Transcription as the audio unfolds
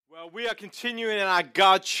Well, we are continuing in our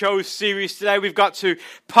God Chose series today. We've got to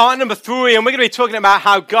part number 3, and we're going to be talking about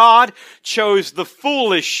how God chose the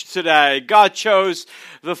foolish today. God chose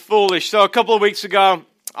the foolish. So a couple of weeks ago,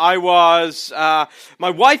 my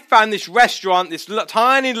wife found this restaurant, this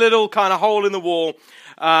tiny little kind of hole in the wall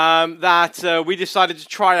that we decided to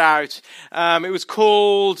try out. It was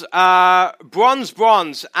called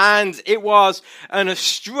Bronze, and it was an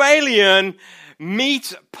Australian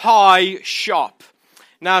meat pie shop.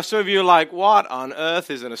 Now, some of you are like, what on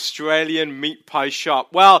earth is an Australian meat pie shop?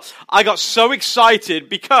 Well, I got so excited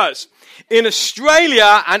because in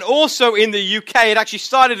Australia and also in the UK, it actually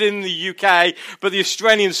started in the UK, but the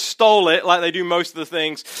Australians stole it like they do most of the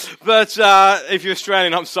things. But if you're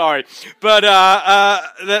Australian, I'm sorry. But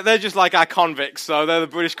they're just like our convicts, so they're the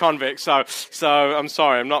British convicts. So I'm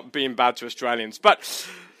sorry, I'm not being bad to Australians.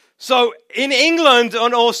 So in England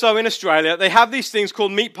and also in Australia, they have these things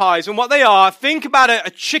called meat pies. And what they are, think about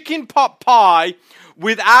a chicken pot pie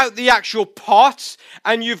without the actual pot.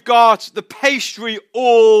 And you've got the pastry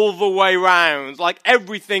all the way round. Like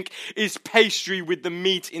everything is pastry with the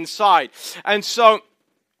meat inside. And so...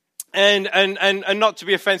 And not to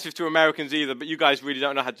be offensive to Americans either, but you guys really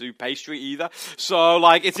don't know how to do pastry either. So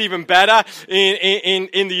like it's even better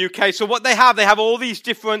in the UK. So what they have all these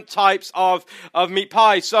different types of meat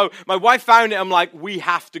pies. So my wife found it. I'm like, we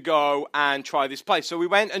have to go and try this place. So we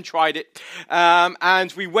went and tried it.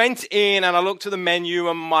 And we went in and I looked at the menu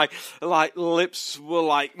and my lips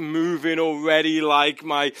were moving already, like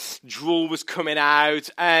my drool was coming out.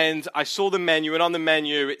 And I saw the menu, and on the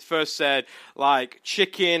menu it first said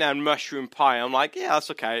chicken and mushroom pie. I'm like, yeah,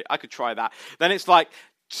 that's okay. I could try that. Then it's like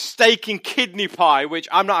steak and kidney pie, which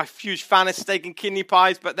I'm not a huge fan of steak and kidney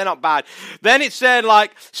pies, but they're not bad. Then it said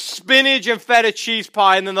spinach and feta cheese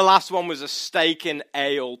pie, and then the last one was a steak and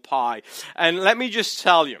ale pie. And let me just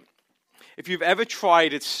tell you, if you've ever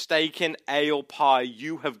tried a steak and ale pie,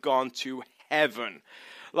 you have gone to heaven.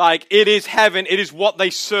 It is heaven. It is what they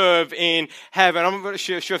serve in heaven. I'm not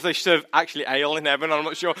sure if they serve actually ale in heaven. I'm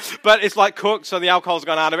not sure. But it's cooked, so the alcohol's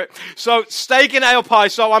gone out of it. So steak and ale pie.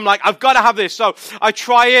 So I'm like, I've got to have this. So I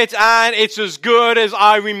try it, and it's as good as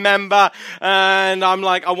I remember. And I'm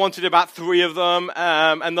like, I wanted about 3 of them.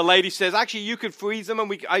 And the lady says, actually, you could freeze them, and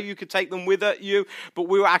you could take them with you. But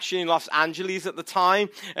we were actually in Los Angeles at the time.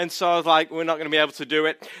 And so I was like, we're not going to be able to do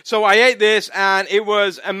it. So I ate this, and it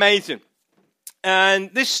was amazing. And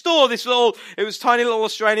this store, it was a tiny little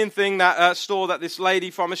Australian thing, that store that this lady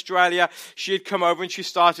from Australia, she had come over and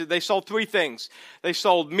they sold 3 things. They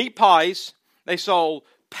sold meat pies, they sold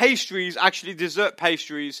pastries, actually dessert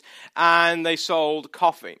pastries, and they sold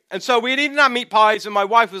coffee. And so we had eaten our meat pies, and my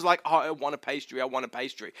wife was like, oh, I want a pastry.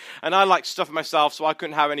 And I stuffed myself, so I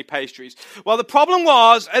couldn't have any pastries. Well, the problem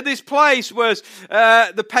was, at this place was,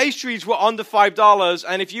 the pastries were under $5,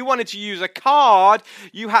 and if you wanted to use a card,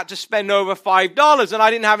 you had to spend over $5, and I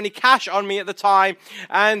didn't have any cash on me at the time,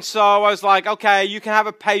 and so I was like, okay, you can have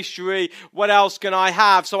a pastry, what else can I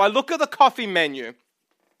have? So I look at the coffee menu,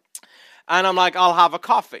 and I'm like, I'll have a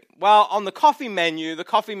coffee. Well, on the coffee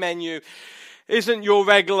menu isn't your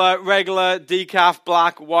regular decaf,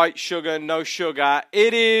 black, white, sugar, no sugar.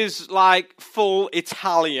 It is full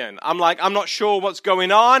Italian. I'm not sure what's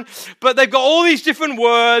going on, but they've got all these different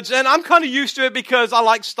words, and I'm kind of used to it because I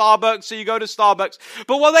like Starbucks, so you go to Starbucks.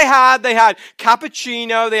 But what they had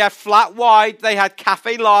cappuccino, they had flat white, they had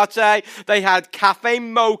cafe latte, they had cafe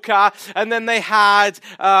mocha, and then they had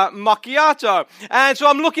macchiato. And so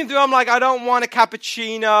I'm looking through, I'm like, I don't want a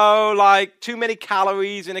cappuccino, too many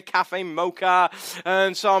calories in a cafe mocha.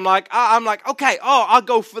 And so I'm like, okay, I'll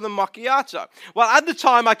go for the macchiato. Well, at the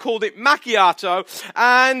time I called it macchiato,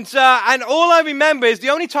 and all I remember is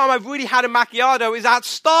the only time I've really had a macchiato is at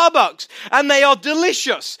Starbucks, and they are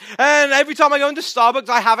delicious. And every time I go into Starbucks,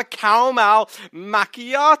 I have a caramel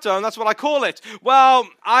macchiato, and that's what I call it. Well,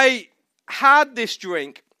 I had this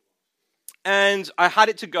drink, and I had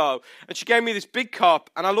it to go, and she gave me this big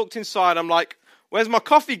cup, and I looked inside, I'm like, where's my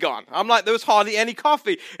coffee gone? I'm like, there was hardly any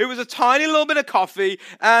coffee. It was a tiny little bit of coffee,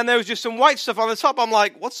 and there was just some white stuff on the top. I'm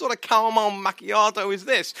like, what sort of caramel macchiato is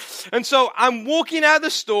this? And so I'm walking out of the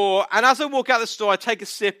store, and as I walk out of the store, I take a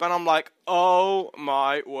sip, and I'm like, oh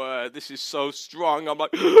my word, this is so strong. I'm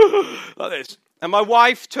like, like this. And my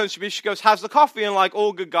wife turns to me, she goes, how's the coffee? And like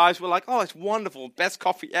all good guys, we're like, oh, it's wonderful. Best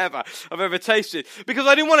coffee ever I've ever tasted. Because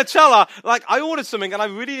I didn't want to tell her, like I ordered something and I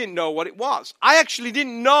really didn't know what it was. I actually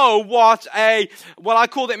didn't know what I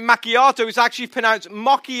called it macchiato. It's actually pronounced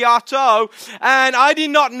macchiato. And I did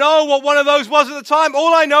not know what one of those was at the time.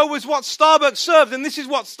 All I know was what Starbucks served. And this is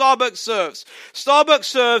what Starbucks serves. Starbucks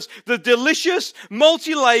serves the delicious,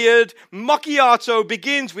 multi-layered macchiato.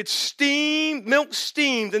 Begins with milk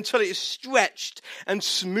steamed until it is stretched and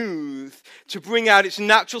smooth to bring out its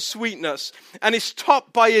natural sweetness, and is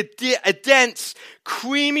topped by a dense,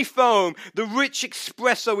 creamy foam. The rich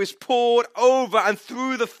espresso is poured over and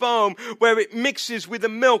through the foam, where it mixes with the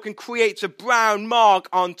milk and creates a brown mark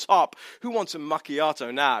on top. Who wants a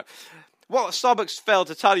macchiato now? What Starbucks failed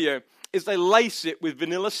to tell you is they lace it with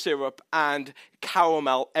vanilla syrup and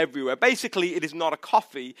caramel everywhere. Basically, it is not a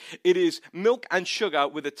coffee. It is milk and sugar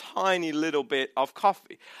with a tiny little bit of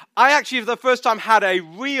coffee. I actually, for the first time, had a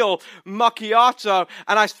real macchiato,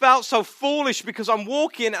 and I felt so foolish because I'm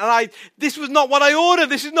walking, and this was not what I ordered.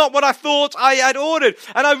 This is not what I thought I had ordered.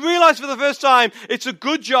 And I realized for the first time, it's a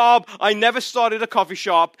good job I never started a coffee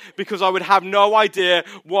shop, because I would have no idea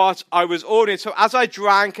what I was ordering. So as I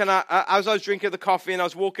drank, and as I was drinking the coffee, and I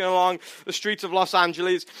was walking along the streets of Los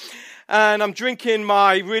Angeles, and I'm drinking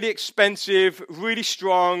my really expensive, really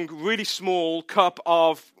strong, really small cup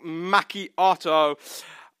of macchiato,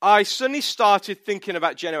 I suddenly started thinking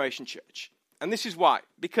about Generation Church. And this is why.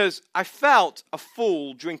 Because I felt a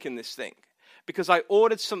fool drinking this thing. Because I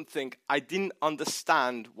ordered something I didn't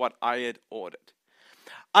understand what I had ordered.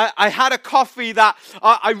 I had a coffee that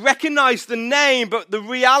I recognized the name, but the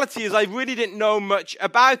reality is I really didn't know much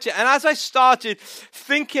about it. And as I started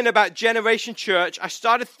thinking about Generation Church, I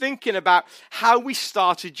started thinking about how we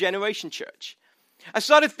started Generation Church. I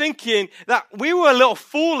started thinking that we were a little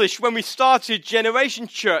foolish when we started Generation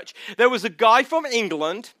Church. There was a guy from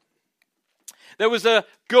England, there was a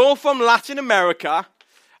girl from Latin America,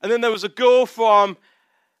 and then there was a girl from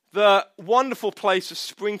the wonderful place of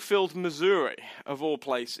Springfield, Missouri, of all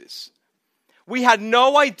places. We had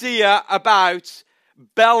no idea about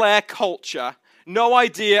Bel Air culture, no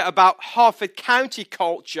idea about Harford County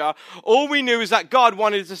culture. All we knew is that God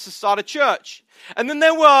wanted us to start a church. And then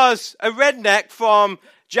there was a redneck from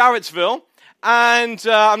Jarrettsville, and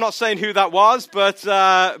I'm not saying who that was, but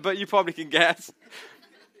you probably can guess.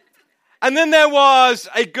 And then there was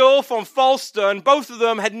a girl from Falston. Both of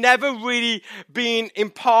them had never really been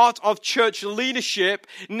in part of church leadership,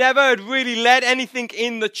 never had really led anything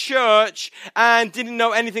in the church, and didn't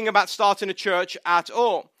know anything about starting a church at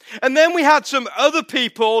all. And then we had some other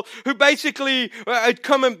people who basically had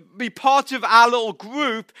come and be part of our little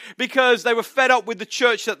group because they were fed up with the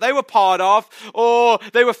church that they were part of, or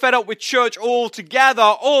they were fed up with church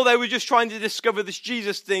altogether, or they were just trying to discover this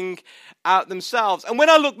Jesus thing out themselves. And when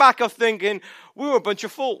I look back, I'm thinking, we were a bunch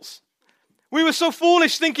of fools. We were so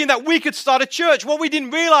foolish thinking that we could start a church. What we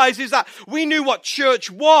didn't realize is that we knew what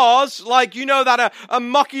church was. Like, you know that a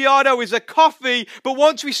macchiato is a coffee. But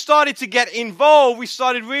once we started to get involved, we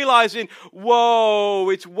started realizing, whoa,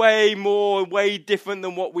 it's way more, way different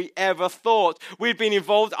than what we ever thought. I'd been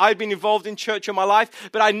involved in church in my life,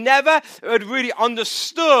 but I never had really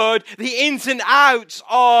understood the ins and outs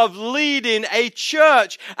of leading a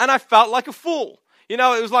church. And I felt like a fool. You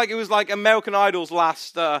know, it was like American Idol's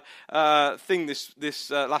last thing this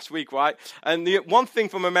last week, right? And the one thing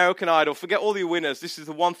from American Idol, forget all the winners, this is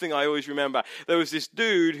the one thing I always remember. There was this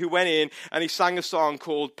dude who went in and he sang a song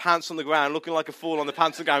called Pants on the Ground, looking like a fool on the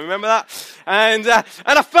pants on the ground. Remember that? And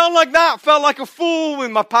I felt like that, felt like a fool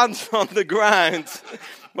with my pants on the ground.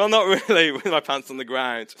 Well, not really with my pants on the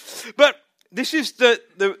ground. But this is the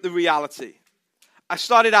reality. I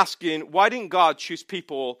started asking, why didn't God choose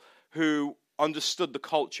people who understood the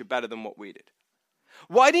culture better than what we did?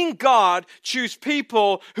 Why didn't God choose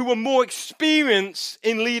people who were more experienced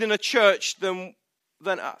in leading a church than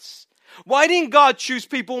us? Why didn't God choose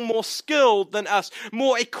people more skilled than us,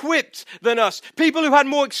 more equipped than us, people who had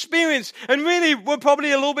more experience and really were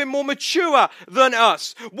probably a little bit more mature than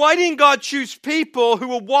us? Why didn't God choose people who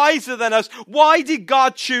were wiser than us? Why did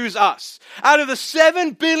God choose us? Out of the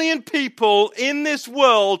 7 billion people in this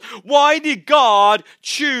world, why did God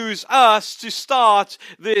choose us to start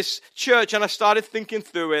this church? And I started thinking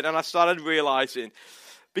through it, and I started realizing,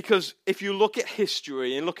 because if you look at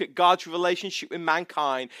history and look at God's relationship with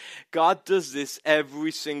mankind, God does this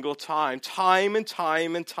every single time and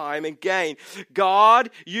time again. God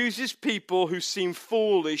uses people who seem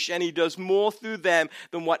foolish, and he does more through them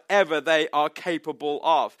than whatever they are capable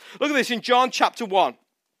of. Look at this in John chapter 1.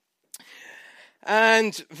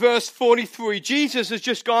 And verse 43, Jesus has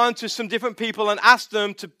just gone to some different people and asked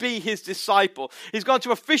them to be his disciple. He's gone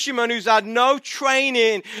to a fisherman who's had no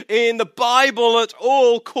training in the Bible at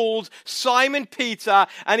all, called Simon Peter.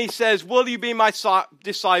 And he says, will you be my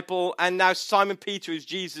disciple? And now Simon Peter is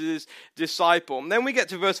Jesus' disciple. And then we get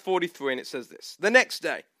to verse 43 and it says this. The next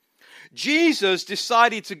day, Jesus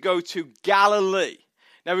decided to go to Galilee.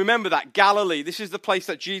 Now remember that, Galilee. This is the place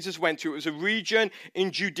that Jesus went to. It was a region in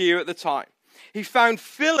Judea at the time. He found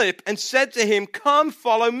Philip and said to him, come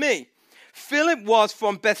follow me. Philip was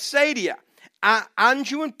from Bethsaida,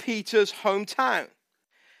 Andrew and Peter's hometown.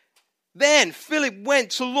 Then Philip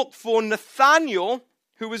went to look for Nathanael,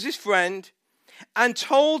 who was his friend, and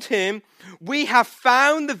told him, we have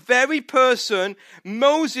found the very person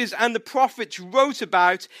Moses and the prophets wrote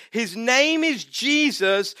about. His name is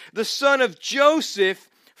Jesus, the son of Joseph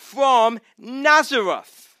from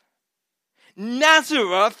Nazareth.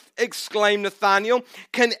 Nazareth, exclaimed Nathanael,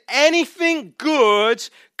 can anything good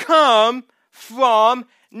come from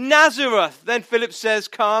Nazareth? Then Philip says,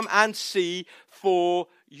 come and see for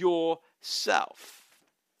yourself.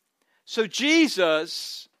 So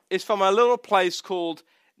Jesus is from a little place called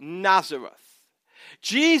Nazareth.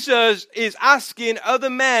 Jesus is asking other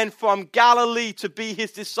men from Galilee to be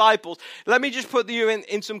his disciples. Let me just put you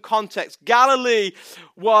in some context. Galilee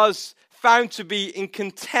was found to be in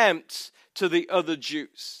contempt to the other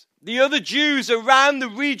Jews. The other Jews around the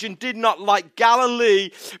region did not like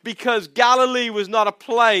Galilee because Galilee was not a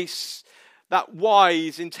place that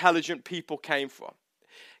wise, intelligent people came from.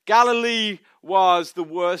 Galilee was the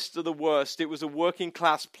worst of the worst. It was a working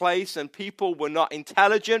class place and people were not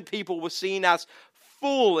intelligent. People were seen as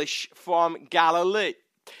foolish from Galilee.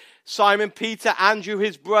 Simon Peter, Andrew,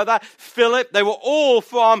 his brother, Philip, they were all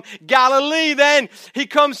from Galilee. Then he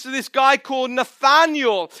comes to this guy called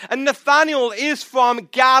Nathanael, and Nathanael is from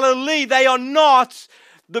Galilee. They are not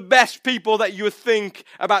the best people that you would think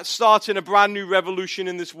about starting a brand new revolution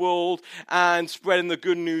in this world and spreading the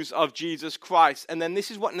good news of Jesus Christ. And then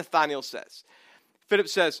this is what Nathanael says. Philip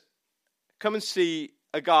says, come and see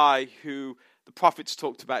a guy who the prophets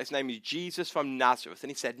talked about. His name is Jesus from Nazareth.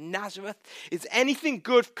 And he said, Nazareth? Is anything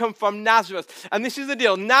good come from Nazareth? And this is the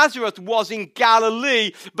deal. Nazareth was in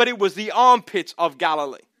Galilee, but it was the armpit of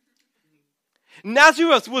Galilee.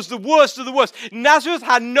 Nazareth was the worst of the worst. Nazareth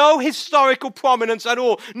had no historical prominence at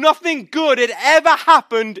all. Nothing good had ever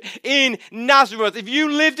happened in Nazareth. If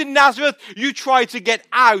you lived in Nazareth, you tried to get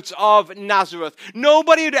out of Nazareth.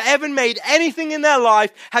 Nobody who had ever made anything in their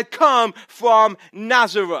life had come from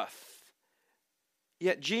Nazareth.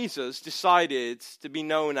 Yet Jesus decided to be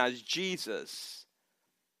known as Jesus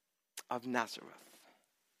of Nazareth.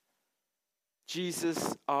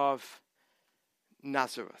 Jesus of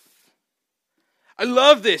Nazareth. I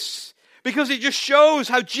love this because it just shows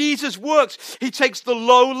how Jesus works. He takes the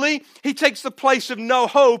lowly, he takes the place of no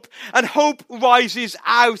hope, and hope rises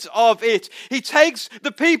out of it. He takes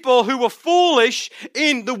the people who were foolish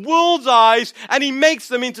in the world's eyes and he makes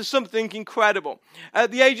them into something incredible.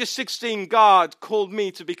 At the age of 16, God called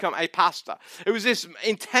me to become a pastor. It was this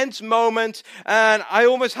intense moment and I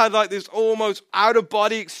almost had like this almost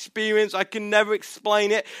out-of-body experience. I can never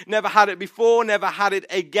explain it. Never had it before, never had it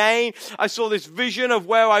again. I saw this vision of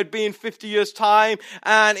where I'd be in 50 years' time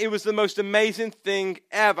and it was the most amazing thing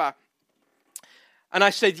ever. And I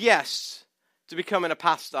said yes to becoming a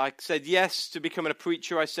pastor. I said yes to becoming a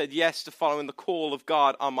preacher. I said yes to following the call of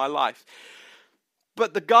God on my life.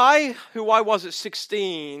 But the guy who I was at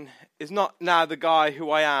 16 is not now the guy who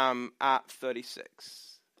I am at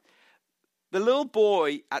 36. The little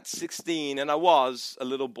boy at 16, and I was a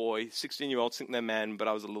little boy, 16-year-olds think they're men, but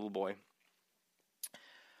I was a little boy.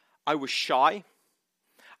 I was shy.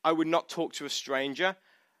 I would not talk to a stranger.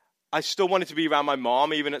 I still wanted to be around my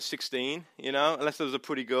mom, even at 16, you know. Unless there was a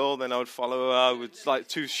pretty girl, then I would follow her. I was like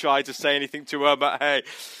too shy to say anything to her, but hey.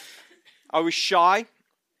 I was shy.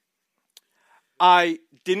 I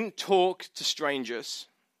didn't talk to strangers.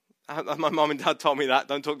 My mom and dad told me that.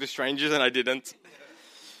 Don't talk to strangers, and I didn't.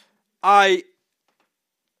 I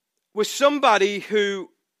was somebody who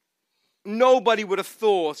nobody would have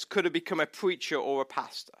thought could have become a preacher or a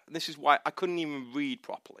pastor. This is why I couldn't even read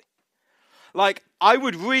properly. Like, I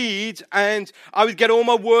would read and I would get all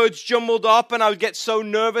my words jumbled up and I would get so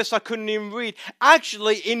nervous I couldn't even read.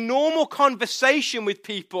 Actually, in normal conversation with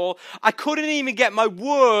people, I couldn't even get my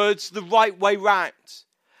words the right way round.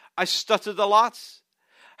 I stuttered a lot.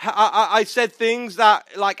 I said things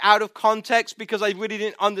that, like, out of context because I really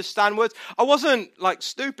didn't understand words. I wasn't, like,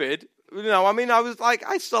 stupid. You know, I mean, I was like,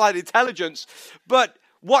 I still had intelligence. But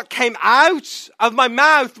what came out of my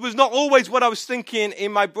mouth was not always what I was thinking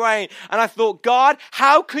in my brain. And I thought, God,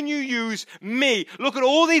 how can you use me? Look at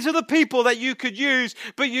all these other people that you could use,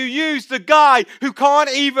 but you use the guy who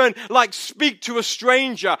can't even speak to a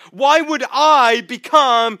stranger. Why would I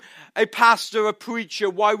become a pastor, a preacher?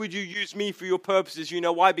 Why would you use me for your purposes? You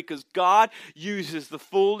know why? Because God uses the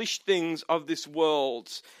foolish things of this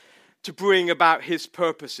world to bring about his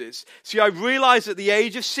purposes. See, I realized at the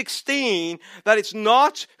age of 16 that it's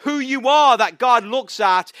not who you are that God looks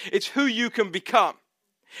at, it's who you can become.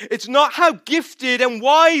 It's not how gifted and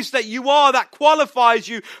wise that you are that qualifies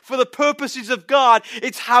you for the purposes of God.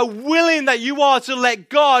 It's how willing that you are to let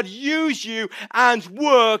God use you and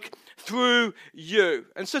work through you.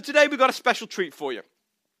 And so today we've got a special treat for you.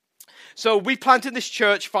 So we planted this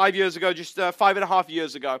church 5 years ago, just 5.5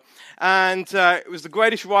 years ago. And it was the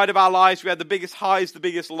greatest ride of our lives. We had the biggest highs, the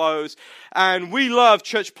biggest lows. And we love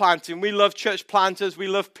church planting. We love church planters. We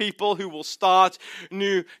love people who will start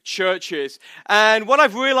new churches. And what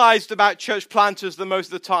I've realized about church planters the most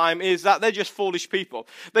of the time is that they're just foolish people.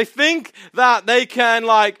 They think that they can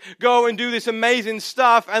go and do this amazing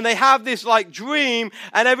stuff. And they have this dream.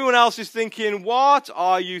 And everyone else is thinking, what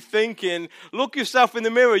are you thinking? Look yourself in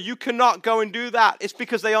the mirror. You cannot go and do that. It's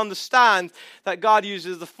because they understand that God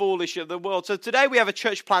uses the foolish of the world. So today we have a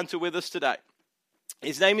church planter with us today.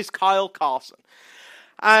 His name is Carlson.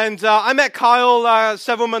 And I met Kyle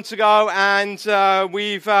several months ago, and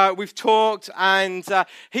we've talked, and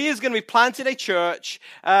he is going to be planting a church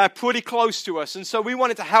pretty close to us. And so we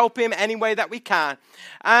wanted to help him any way that we can.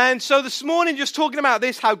 And so this morning, just talking about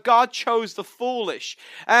this, how God chose the foolish,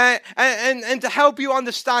 and to help you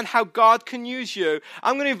understand how God can use you,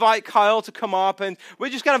 I'm going to invite Kyle to come up, and we're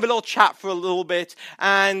just going to have a little chat for a little bit,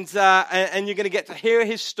 and you're going to get to hear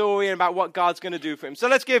his story and about what God's going to do for him. So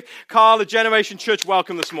let's give Kyle a Generation Church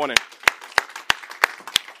welcome this morning.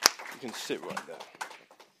 You can sit right there.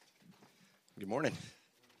 Good morning.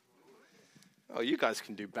 Oh, you guys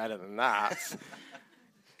can do better than that.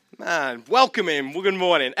 Man, welcome him. Well, good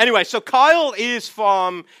morning. Anyway, so Kyle is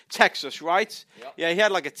from Texas, right? Yep. Yeah, he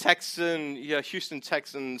had a Houston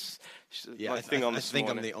Texans thing on this morning. I think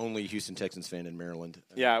I'm the only Houston Texans fan in Maryland.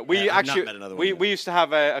 Yeah, we used to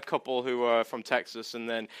have a couple who were from Texas, and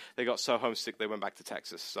then they got so homesick they went back to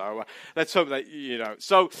Texas. So let's hope that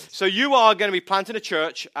So you are going to be planting a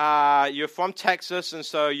church. You're from Texas, and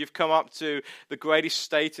so you've come up to the greatest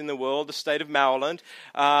state in the world, the state of Maryland,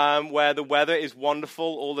 where the weather is wonderful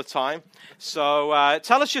all the time. So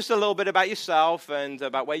tell us just a little bit about yourself and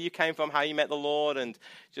about where you came from, how you met the Lord, and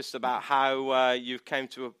just about how you came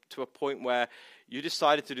to a point where you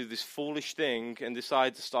decided to do this foolish thing and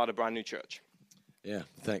decided to start a brand new church. Yeah,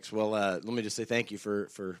 thanks. Well, let me just say thank you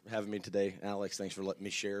for having me today, Alex. Thanks for letting me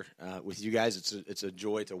share with you guys. It's a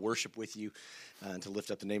joy to worship with you and to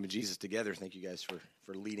lift up the name of Jesus together. Thank you guys for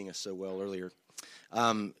leading us so well earlier.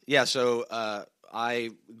 So I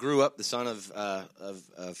grew up the son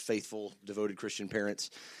of faithful, devoted Christian parents.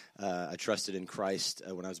 I trusted in Christ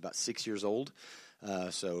when I was about 6 years old.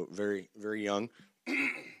 So very, very young.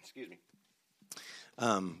 Excuse me.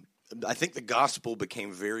 I think the gospel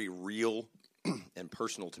became very real and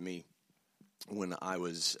personal to me when I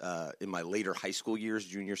was in my later high school years,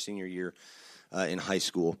 junior, senior year in high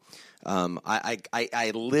school.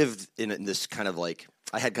 I lived in this kind of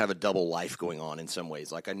I had kind of a double life going on in some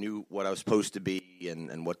ways. I knew what I was supposed to be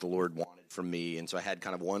and what the Lord wanted from me, and so I had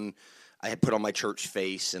kind of I had put on my church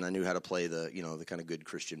face, and I knew how to play the kind of good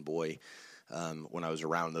Christian boy when I was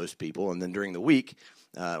around those people. And then during the week,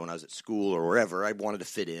 when I was at school or wherever, I wanted to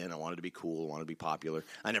fit in. I wanted to be cool. I wanted to be popular.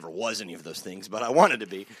 I never was any of those things, but I wanted to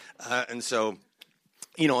be. And so,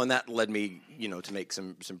 and that led me, to make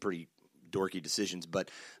some pretty dorky decisions.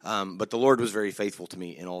 But the Lord was very faithful to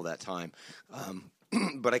me in all that time.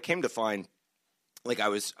 But I came to find,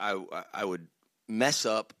 I would mess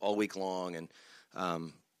up all week long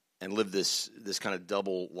and live this kind of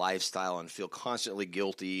double lifestyle and feel constantly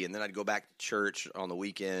guilty. And then I'd go back to church on the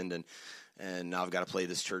weekend and now I've got to play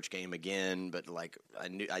this church game again. But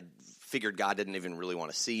I figured God didn't even really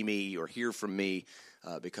want to see me or hear from me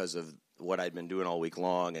because of what I'd been doing all week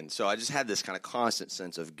long. And so I just had this kind of constant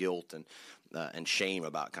sense of guilt and shame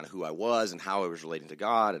about kind of who I was and how I was relating to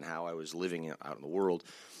God and how I was living out in the world.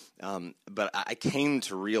 But I came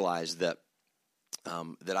to realize that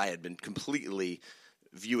I had been completely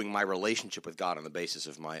viewing my relationship with God on the basis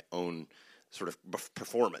of my own sort of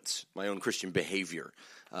performance, my own Christian behavior.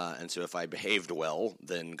 And so if I behaved well,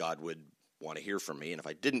 then God would want to hear from me. And if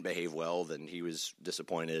I didn't behave well, then he was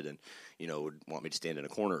disappointed and, would want me to stand in a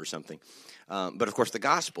corner or something. But of course, the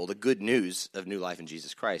gospel, the good news of new life in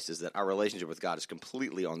Jesus Christ is that our relationship with God is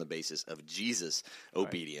completely on the basis of Jesus'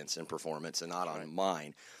 obedience and performance and not on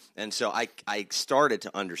mine. And so I started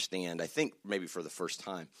to understand, I think maybe for the first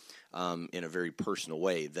time, in a very personal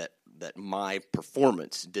way, that my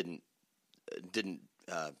performance didn't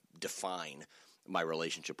define my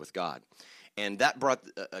relationship with God. And that brought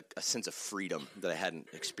a sense of freedom that I hadn't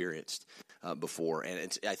experienced before.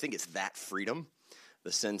 And I think it's that freedom,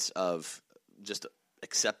 the sense of just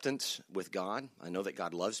acceptance with God. I know that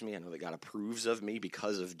God loves me. I know that God approves of me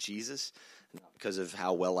because of Jesus, not because of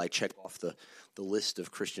how well I check off the list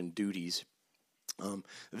of Christian duties.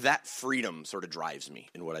 That freedom sort of drives me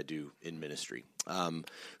in what I do in ministry.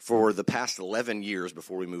 For the past 11 years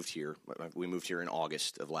before we moved here in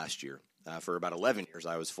August of last year. For about 11 years,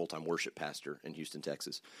 I was full-time worship pastor in Houston,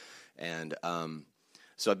 Texas. And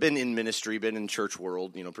so I've been in ministry, been in church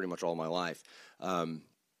world, pretty much all my life.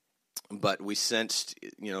 But we sensed,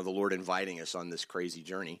 the Lord inviting us on this crazy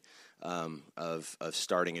journey of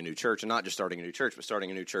starting a new church, and not just starting a new church, but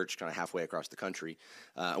starting a new church kind of halfway across the country.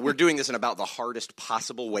 We're doing this in about the hardest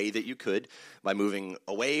possible way that you could, by moving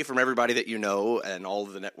away from everybody that you know and all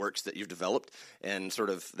of the networks that you've developed, and sort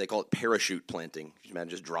of, they call it parachute planting. You imagine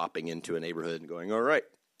just dropping into a neighborhood and going, all right,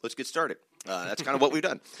 let's get started. That's kind of what we've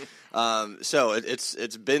done. So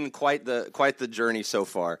it's been quite the journey so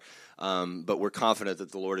far. But we're confident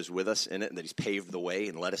that the Lord is with us in it and that he's paved the way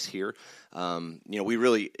and led us here. We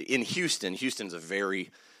really, in Houston's a very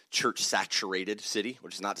church-saturated city,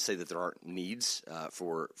 which is not to say that there aren't needs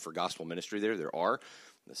for gospel ministry there. There are.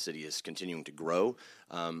 The city is continuing to grow,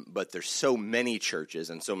 but there's so many churches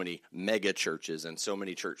and so many mega churches and so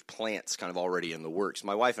many church plants kind of already in the works.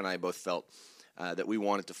 My wife and I both felt that we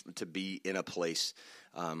wanted to be in a place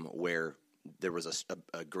where there was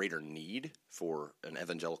a greater need for an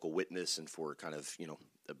evangelical witness and for kind of,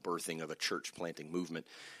 the birthing of a church planting movement.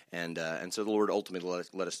 And so the Lord ultimately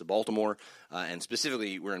led us to Baltimore, and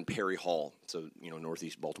specifically we're in Perry Hall, so,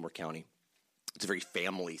 northeast Baltimore County. It's a very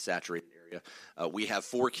family-saturated area. We have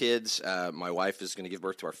 4 kids. My wife is going to give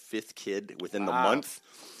birth to our 5th kid within the month.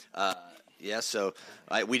 So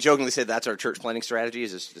we jokingly say that's our church planning strategy,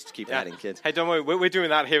 is just to keep adding kids. Hey, don't worry, we're doing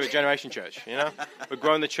that here at Generation Church, We're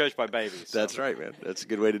growing the church by babies. So. That's right, man. That's a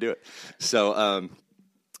good way to do it. So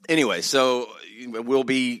anyway, so we'll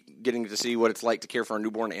be getting to see what it's like to care for our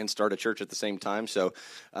newborn and start a church at the same time. So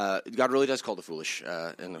God really does call the foolish.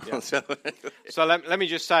 So let me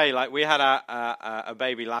just say, we had a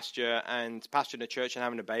baby last year, and pastoring a church and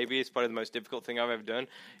having a baby is probably the most difficult thing I've ever done.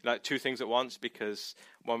 2 things at once, because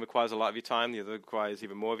one requires a lot of your time, the other requires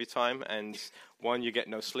even more of your time, and one you get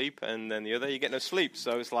no sleep, and then the other you get no sleep.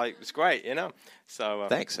 So it's great, So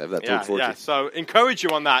thanks. I have that to look forward to. So encourage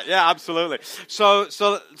you on that. Yeah, absolutely. So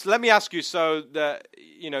let me ask you. So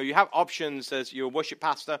you have options as you're a worship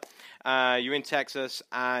pastor. You're in Texas,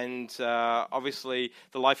 and obviously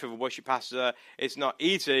the life of a worship pastor is not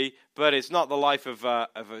easy, but it's not the life of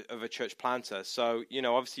a church planter. So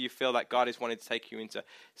obviously you feel that God is wanting to take you into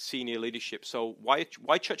senior leadership. So why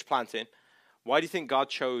church planting? Why do you think God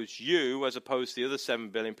chose you as opposed to the other 7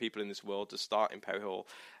 billion people in this world to start in Perry Hall?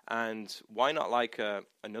 And why not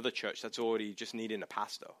another church that's already just needing a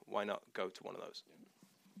pastor? Why not go to one of those?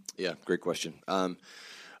 Yeah, great question.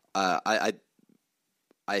 I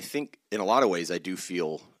think in a lot of ways I do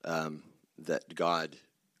feel that God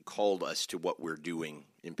called us to what we're doing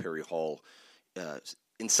in Perry Hall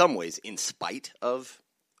in some ways in spite of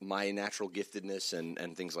my natural giftedness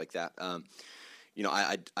and things like that.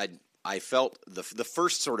 I felt the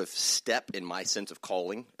first sort of step in my sense of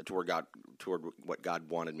calling toward what God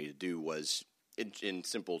wanted me to do was in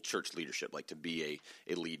simple church leadership, like to be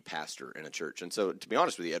a lead pastor in a church. And so, to be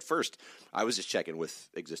honest with you, at first, I was just checking with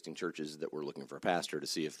existing churches that were looking for a pastor to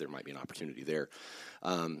see if there might be an opportunity there.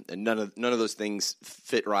 And none of those things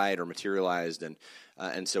fit right or materialized,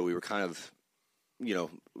 and so we were kind of,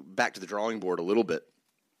 back to the drawing board a little bit.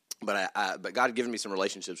 But God had given me some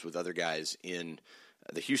relationships with other guys in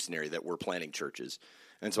the Houston area that were planting churches,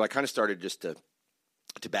 and so I kind of started just to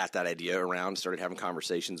bat that idea around, started having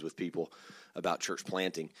conversations with people about church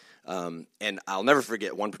planting. And I'll never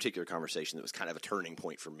forget one particular conversation that was kind of a turning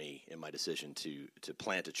point for me in my decision to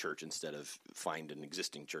plant a church instead of find an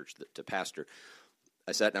existing church to pastor.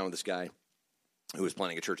 I sat down with this guy who was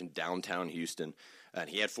planting a church in downtown Houston, and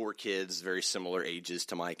he had 4 kids, very similar ages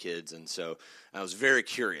to my kids, and so I was very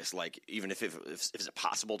curious, even if is it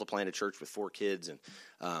possible to plant a church with 4 kids, and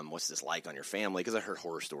what's this like on your family? Because I heard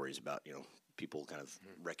horror stories about, people kind of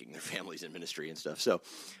wrecking their families in ministry and stuff. So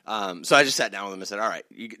I just sat down with them and said, all right,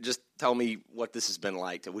 you just tell me what this has been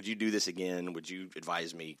like. Would you do this again? Would you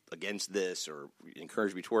advise me against this or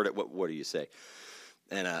encourage me toward it? What do you say?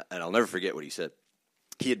 And I'll never forget what he said.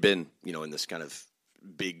 He had been, in this kind of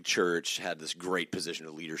big church, had this great position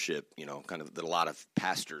of leadership, kind of that a lot of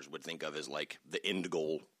pastors would think of as like the end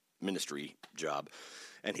goal ministry job.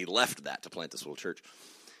 And he left that to plant this little church.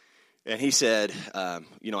 And he said,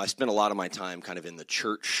 I spent a lot of my time kind of in the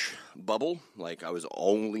church bubble. Like I was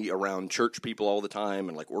only around church people all the time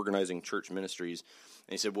and like organizing church ministries.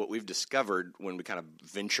 And he said, what we've discovered when we kind of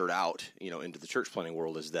ventured out, into the church planting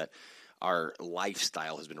world is that our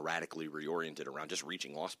lifestyle has been radically reoriented around just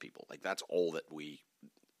reaching lost people. Like that's all that we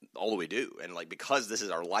do. And like, because this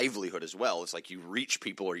is our livelihood as well, it's like you reach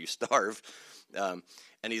people or you starve. And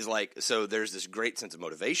he's like, so there's this great sense of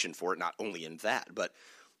motivation for it, not only in that, but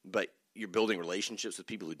you're building relationships with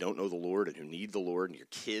people who don't know the Lord and who need the Lord, and your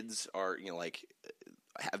kids are,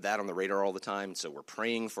 have that on the radar all the time. So we're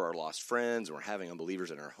praying for our lost friends, and we're having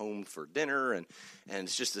unbelievers in our home for dinner, and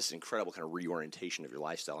it's just this incredible kind of reorientation of your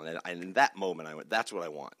lifestyle. And in that moment, I went, that's what I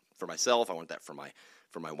want for myself. I want that for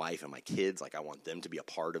my wife and my kids. Like I want them to be a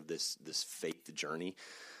part of this faith journey.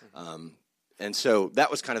 And so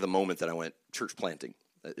that was kind of the moment that I went, church planting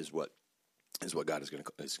is what God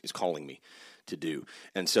is calling me to do.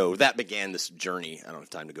 And so that began this journey. I don't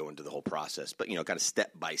have time to go into the whole process, but, kind of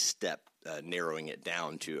step by step, narrowing it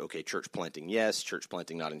down to, okay, church planting, yes, church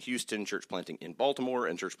planting not in Houston, church planting in Baltimore,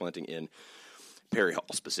 and church planting in Perry Hall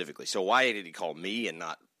specifically. So why did he call me and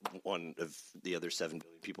not one of the other 7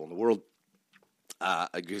 billion people in the world?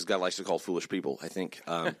 Because God likes to call foolish people, I think.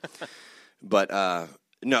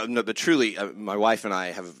 No, but truly, my wife and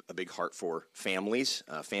I have a big heart for families,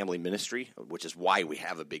 family ministry, which is why we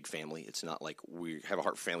have a big family. It's not like we have a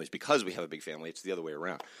heart for families because we have a big family. It's the other way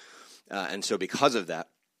around. And so because of that,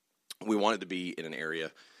 we wanted to be in an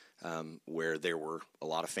area where there were a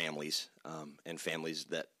lot of families and families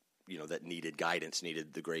that, that needed guidance,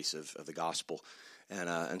 needed the grace of the gospel.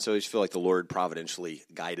 And so I just feel like the Lord providentially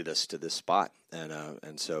guided us to this spot.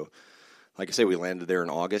 And so, like I say, we landed there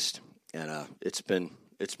in August, and it's been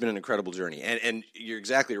an incredible journey. And you're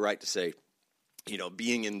exactly right to say,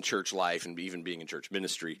 being in church life and even being in church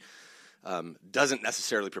ministry doesn't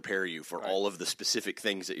necessarily prepare you for all of the specific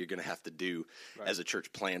things that you're going to have to do as a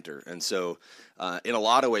church planter. And so in a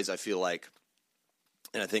lot of ways, I feel like,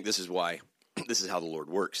 and I think this is how the Lord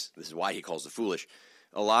works. This is why he calls the foolish.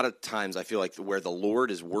 A lot of times I feel like where the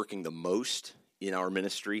Lord is working the most in our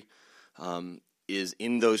ministry is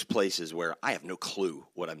in those places where I have no clue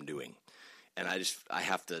what I'm doing. And I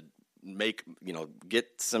have to get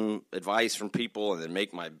some advice from people and then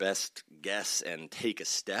make my best guess and take a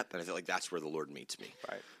step. And I feel like that's where the Lord meets me.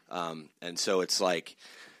 Right. And so it's like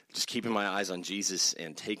just keeping my eyes on Jesus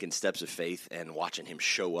and taking steps of faith and watching him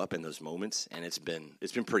show up in those moments. And it's been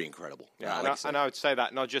pretty incredible. Yeah, and I would say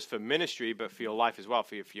that not just for ministry, but for your life as well,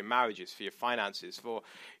 for your marriages, for your finances, for,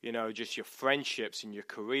 just your friendships and your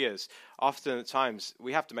careers. Often at times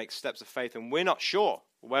we have to make steps of faith and we're not sure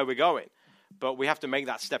where we're going. But we have to make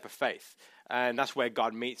that step of faith. And that's where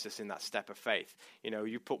God meets us in that step of faith.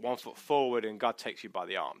 You put 1 foot forward and God takes you by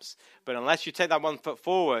the arms. But unless you take that 1 foot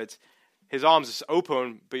forward, his arms are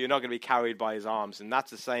open, but you're not going to be carried by his arms. And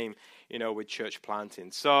that's the same, with church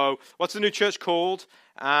planting. So what's the new church called?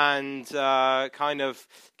 And kind of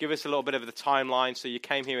give us a little bit of the timeline. So you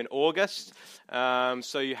came here in August.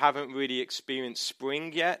 So you haven't really experienced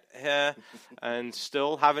spring yet here, and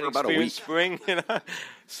still haven't experienced spring.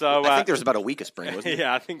 So I think there was about a week of spring, wasn't it?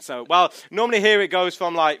 Yeah, I think so. Well, normally here it goes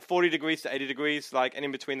from like 40 degrees to 80 degrees, and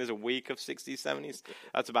in between there's a week of 60s, 70s.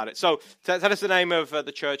 That's about it. So tell us the name of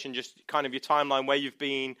the church and just kind of your timeline, where you've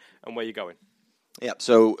been and where you're going. Yeah,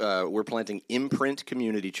 so we're planting Imprint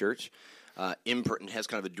Community Church. Imprint has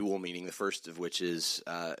kind of a dual meaning, the first of which is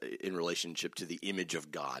in relationship to the image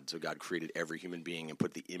of God. So God created every human being and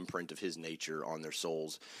put the imprint of his nature on their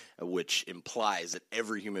souls, which implies that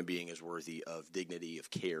every human being is worthy of dignity,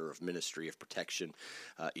 of care, of ministry, of protection,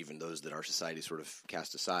 even those that our society sort of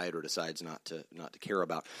casts aside or decides not to care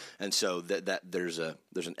about. And so that there's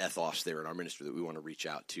an ethos there in our ministry that we want to reach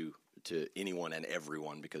out to anyone and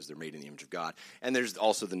everyone because they're made in the image of God. And there's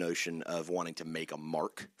also the notion of wanting to make a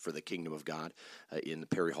mark for the kingdom of God in the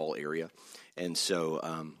Perry Hall area. And so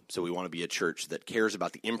we want to be a church that cares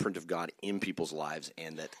about the imprint of God in people's lives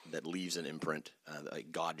and that leaves an imprint, a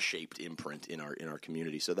God-shaped imprint in our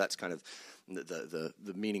community. So that's kind of the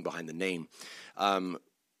meaning behind the name.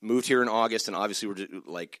 Moved here in August, and obviously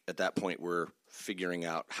we're at that point we're figuring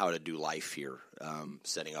out how to do life here,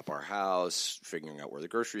 setting up our house, figuring out where the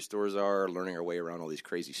grocery stores are, learning our way around all these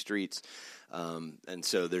crazy streets. And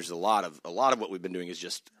so there's a lot of what we've been doing is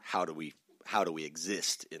just how do we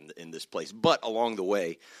exist in this place. But along the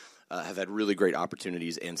way, have had really great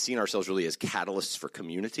opportunities and seen ourselves really as catalysts for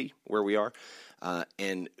community where we are.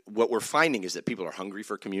 And what we're finding is that people are hungry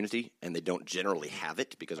for community, and they don't generally have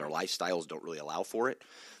it because our lifestyles don't really allow for it.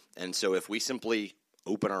 And so if we simply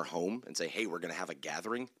open our home and say, hey, we're going to have a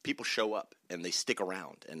gathering, people show up and they stick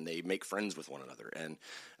around and they make friends with one another.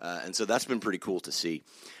 And so that's been pretty cool to see.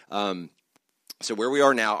 So where we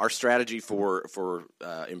are now, our strategy for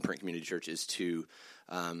Imprint Community Church is to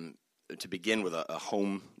begin with a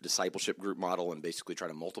home discipleship group model and basically try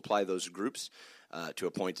to multiply those groups to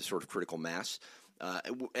a point to sort of critical mass.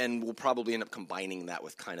 And we'll probably end up combining that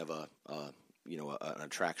with kind of an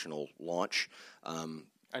attractional launch.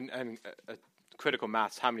 And critical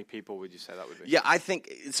mass, how many people would you say that would be? Yeah, I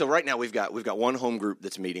think so. Right now we've got one home group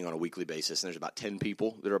that's meeting on a weekly basis, and there's about 10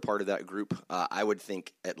 people that are a part of that group. I would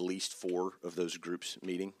think at least 4 of those groups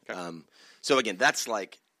meeting. Okay. So again, that's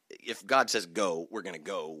like if God says go, we're going to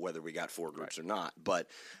go, whether we got 4 groups or not. But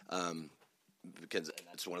because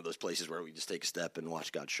that's one of those places where we just take a step and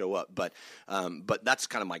watch God show up. But that's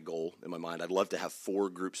kind of my goal in my mind. I'd love to have 4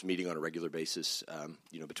 groups meeting on a regular basis.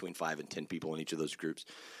 Between 5 and 10 people in each of those groups,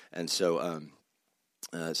 and so.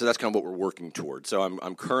 So that's kind of what we're working towards. So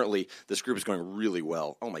I'm currently, this group is going really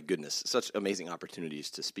well. Oh my goodness, such amazing opportunities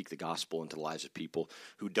to speak the gospel into the lives of people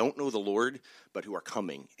who don't know the Lord, but who are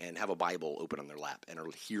coming and have a Bible open on their lap and are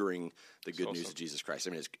hearing the good news of Jesus Christ.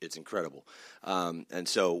 I mean, it's incredible. And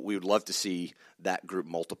so we would love to see that group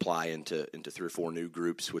multiply into 3 or 4 new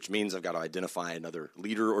groups, which means I've got to identify another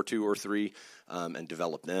leader or 2 or 3 and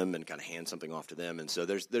develop them and kind of hand something off to them. And so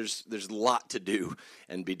there's a lot to do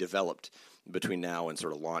and be developed between now and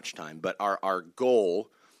sort of launch time. But our goal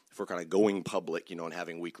for kind of going public, and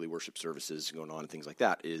having weekly worship services going on and things like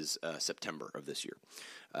that is September of this year.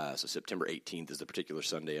 So September 18th is the particular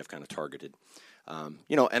Sunday I've kind of targeted.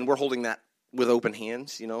 And we're holding that with open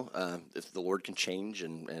hands, if the Lord can change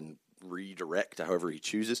and redirect however he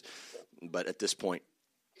chooses. But at this point,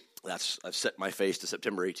 I've set my face to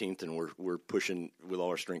September 18th, and we're pushing with all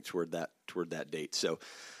our strength toward that date. So,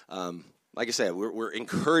 like I said, we're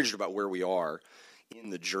encouraged about where we are in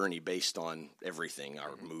the journey based on everything,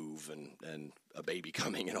 our move and a baby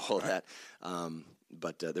coming and all of that.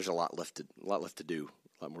 But there's a lot left to do,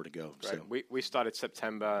 a lot more to go. Right. So we started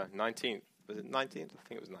September 19th. Was it 19th? I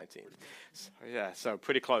think it was 19th. So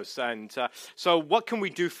pretty close. And so what can we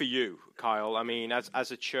do for you, Kyle? I mean,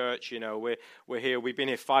 as a church, we're here. We've been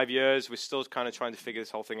here 5 years. We're still kind of trying to figure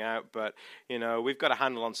this whole thing out. But, we've got a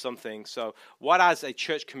handle on something. So what as a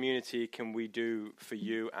church community can we do for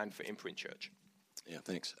you and for Imprint Church? Yeah,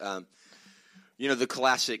 thanks. The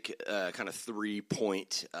classic kind of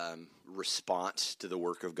 3-point response to the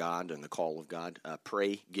work of God and the call of God,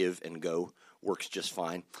 pray, give, and go, works just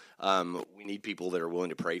fine. We need people that are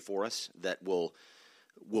willing to pray for us, that will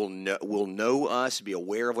know us, be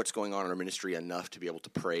aware of what's going on in our ministry enough to be able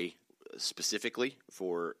to pray specifically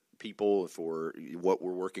for people, for what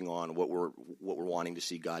we're working on, what we're wanting to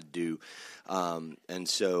see God do. And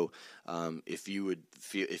so if you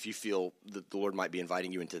feel that the Lord might be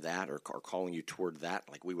inviting you into that or calling you toward that,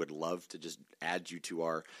 like we would love to just add you to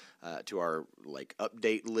our like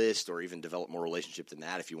update list, or even develop more relationship than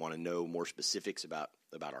that. If you want to know more specifics about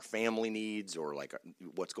our family needs or like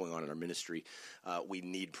what's going on in our ministry, we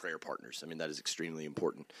need prayer partners. I mean, that is extremely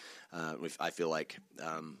important. I feel like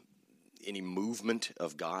any movement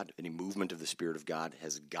of God, any movement of the Spirit of God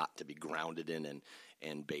has got to be grounded in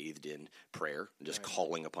and bathed in prayer, and just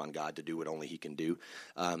calling upon God to do what only he can do.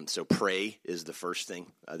 So pray is the first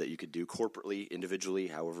thing that you could do corporately, individually,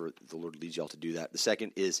 however the Lord leads you all to do that. The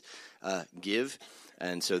second is give.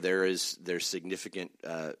 And so there's significant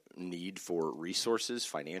need for resources,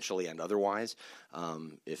 financially and otherwise.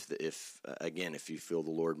 If you feel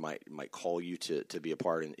the Lord might call you to be a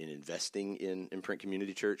part in investing in Imprint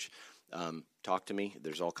Community Church, talk to me.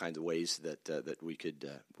 There's all kinds of ways that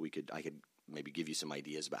I could maybe give you some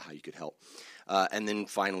ideas about how you could help. And then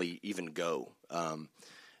finally, even go.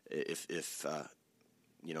 If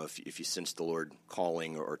you sense the Lord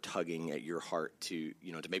calling or tugging at your heart to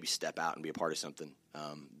maybe step out and be a part of something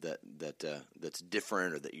that's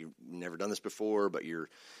different, or that you've never done this before, but you're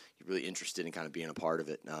really interested in kind of being a part of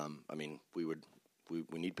it.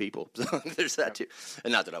 We need people. So there's that too.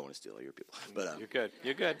 And not that I want to steal all your people, but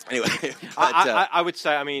you're good. Anyway, I would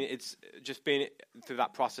say, I mean, it's just been through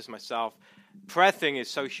that process myself. prayer thing is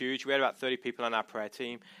so huge. We had about 30 people on our prayer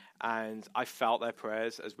team, and I felt their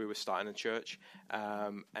prayers as we were starting the church.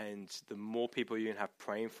 And the more people you can have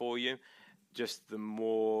praying for you, just the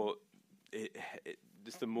more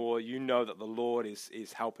just the more you know that the Lord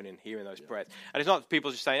is helping and hearing those prayers. And it's not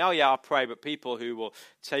people just saying, oh, yeah, I'll pray, but people who will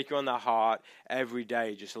take you on their heart every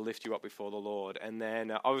day just to lift you up before the Lord. And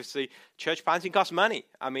then, obviously, church planting costs money.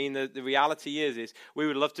 I mean, the reality is we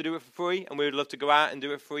would love to do it for free, and we would love to go out and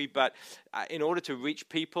do it for free, but in order to reach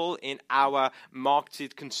people in our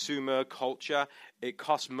marketed consumer culture, it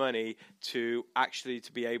costs money to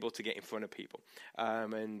be able to get in front of people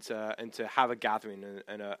and to have a gathering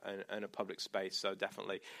and a public space. So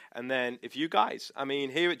definitely. And then if you guys, I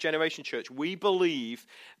mean, here at Generation Church, we believe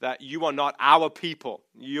that you are not our people.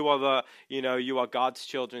 You are you are God's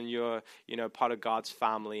children. You're part of God's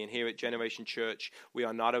family. And here at Generation Church, we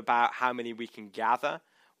are not about how many we can gather.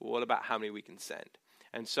 We're all about how many we can send.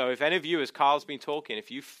 And so if any of you, as Carl's been talking,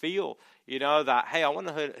 if you feel, that, hey, I want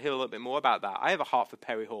to hear a little bit more about that. I have a heart for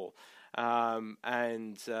Perry Hall. And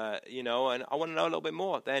I want to know a little bit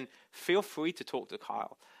more, then feel free to talk to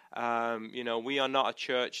Kyle. We are not a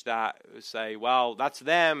church that say, well, that's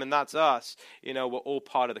them and that's us. We're all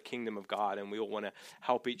part of the kingdom of God, and we all want to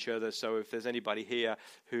help each other. So if there's anybody here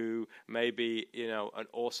who may be, an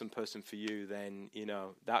awesome person for you, then,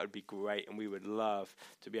 that would be great. And we would love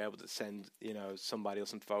to be able to send, somebody or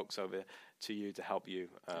some folks over to you to help you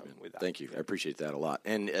with that. Thank you. I appreciate that a lot.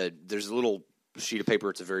 And there's a little sheet of paper.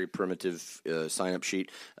 It's a very primitive sign-up sheet.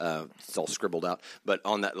 It's all scribbled out. But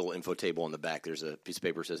on that little info table on the back, there's a piece of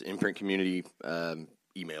paper that says Imprint Community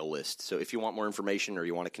email list. So if you want more information or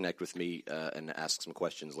you want to connect with me and ask some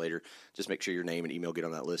questions later, just make sure your name and email get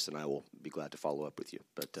on that list, and I will be glad to follow up with you.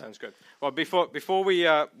 But sounds good. Well, before we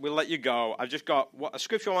we'll let you go, I've just got a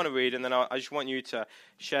scripture I want to read, and then I just want you to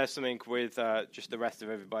share something with just the rest of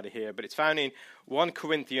everybody here. But it's found in 1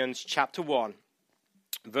 Corinthians chapter 1.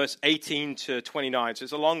 Verse 18 to 29. So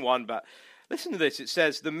it's a long one, but listen to this. It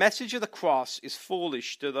says, the message of the cross is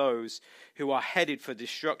foolish to those who are headed for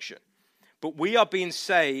destruction. But we who are being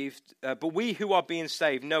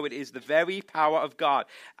saved know it is the very power of God.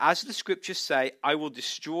 As the scriptures say, I will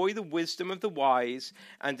destroy the wisdom of the wise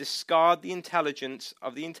and discard the intelligence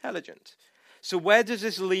of the intelligent. So where does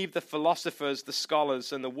this leave the philosophers, the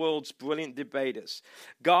scholars, and the world's brilliant debaters?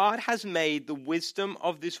 God has made the wisdom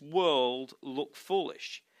of this world look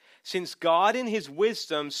foolish. Since God in his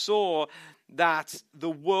wisdom saw that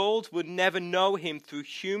the world would never know him through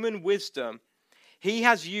human wisdom, he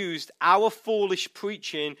has used our foolish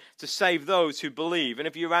preaching to save those who believe. And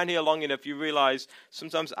if you're around here long enough, you realize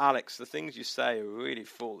sometimes, Alex, the things you say are really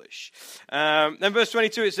foolish. Then verse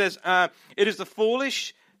 22, it says, it is the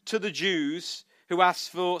foolish to the Jews who ask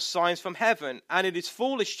for signs from heaven, and it is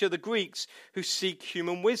foolish to the Greeks who seek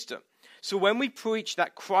human wisdom. So when we preach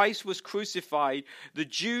that Christ was crucified, the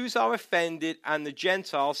Jews are offended and the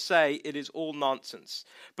Gentiles say it is all nonsense.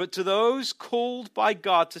 But to those called by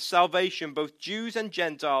God to salvation, both Jews and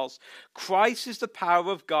Gentiles, Christ is the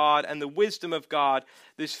power of God and the wisdom of God.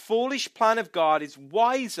 This foolish plan of God is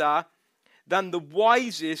wiser than the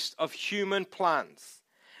wisest of human plans.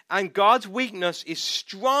 And God's weakness is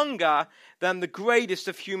stronger than the greatest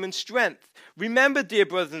of human strength. Remember, dear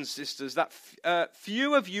brothers and sisters, that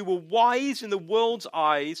few of you were wise in the world's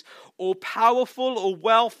eyes or powerful or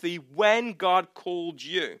wealthy when God called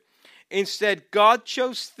you. Instead, God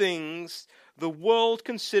chose things the world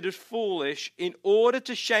considered foolish in order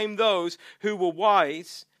to shame those who were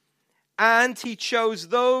wise. And he chose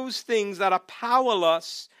those things that are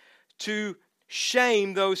powerless to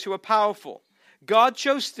shame those who are powerful. God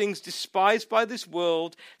chose things despised by this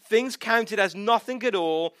world, things counted as nothing at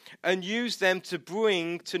all, and used them to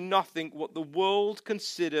bring to nothing what the world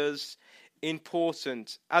considers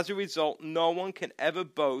important. As a result, no one can ever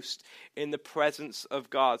boast in the presence of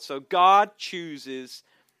God. So God chooses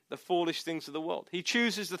the foolish things of the world. He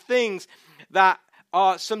chooses the things that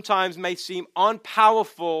are sometimes may seem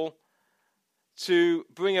unpowerful to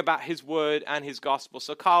bring about his word and his gospel.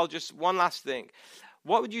 So Carl, just one last thing.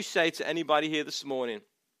 What would you say to anybody here this morning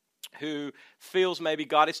who feels maybe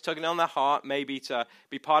God is tugging on their heart, maybe to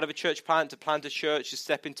be part of a church plant, to plant a church, to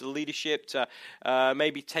step into leadership, to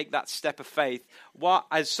maybe take that step of faith? What,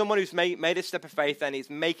 as someone who's made a step of faith and is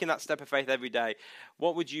making that step of faith every day,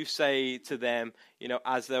 what would you say to them,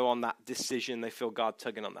 as they're on that decision, they feel God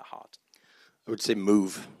tugging on their heart? I would say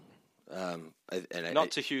move.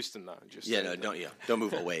 Not to Houston, though. Don't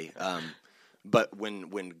move away. But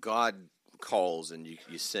when God calls and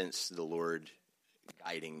you sense the Lord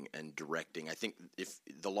guiding and directing, I think if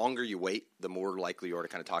the longer you wait, the more likely you are to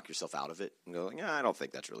kind of talk yourself out of it and go, I don't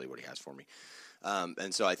think that's really what he has for me.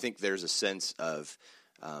 And so I think there's a sense of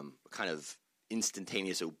kind of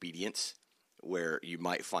instantaneous obedience where you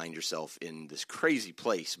might find yourself in this crazy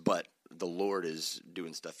place, but the Lord is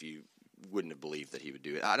doing stuff you wouldn't have believed that he would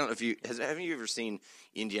do it. I don't know if haven't you ever seen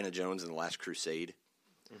Indiana Jones and the Last Crusade?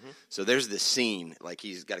 Mm-hmm. So there's this scene, like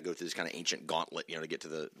he's got to go through this kind of ancient gauntlet, to get to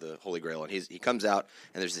the Holy Grail, and he comes out,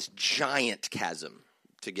 and there's this giant chasm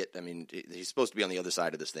to get. I mean, he's supposed to be on the other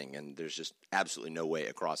side of this thing, and there's just absolutely no way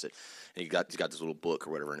across it. And he's got this little book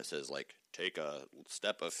or whatever, and it says like, take a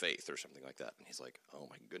step of faith or something like that. And he's like, oh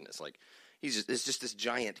my goodness, like it's just this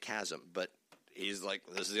giant chasm, but he's like,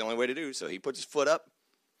 this is the only way to do. So he puts his foot up,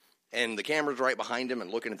 and the camera's right behind him and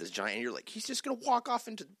looking at this giant, and you're like, he's just going to walk off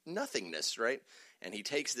into nothingness, right? And he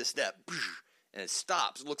takes this step, and it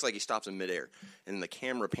stops. It looks like he stops in midair. And then the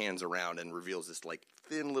camera pans around and reveals this like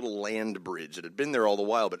thin little land bridge that had been there all the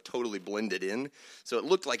while, but totally blended in. So it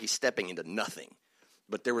looked like he's stepping into nothing.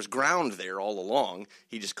 But there was ground there all along.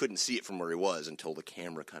 He just couldn't see it from where he was until the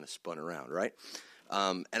camera kind of spun around, right?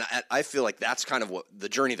 And I feel like that's kind of what the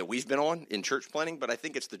journey that we've been on in church planting, but I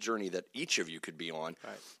think it's the journey that each of you could be on,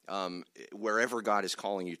 right. Wherever God is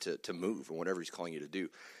calling you to move and whatever he's calling you to do.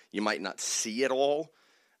 You might not see it all.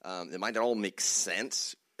 It might not all make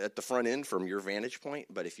sense at the front end from your vantage point,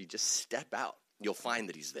 but if you just step out, you'll find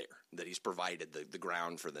that he's there, that he's provided the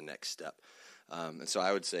ground for the next step. And so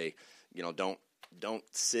I would say, don't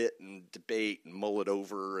sit and debate and mull it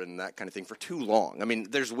over and that kind of thing for too long. I mean,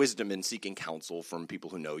 there's wisdom in seeking counsel from people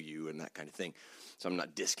who know you and that kind of thing. So I'm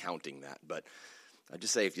not discounting that, but I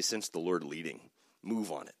just say if you sense the Lord leading,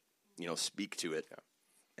 move on it. Speak to it,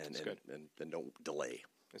 and don't delay.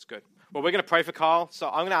 That's good. Well, we're going to pray for Carl. So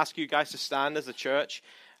I'm going to ask you guys to stand as a church.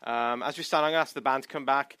 As we stand, I'm going to ask the band to come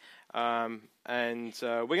back. And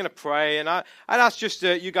we're going to pray. And I'd ask just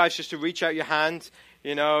you guys just to reach out your hand,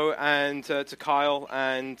 and to Kyle.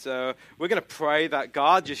 And we're going to pray that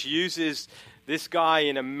God just uses this guy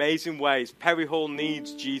in amazing ways. Perry Hall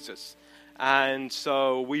needs Jesus. And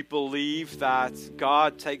so we believe that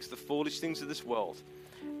God takes the foolish things of this world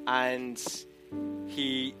and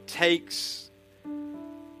he takes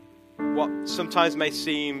what sometimes may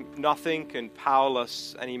seem nothing and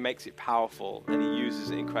powerless, and he makes it powerful, and he uses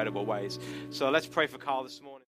it in incredible ways. So let's pray for Carl this morning.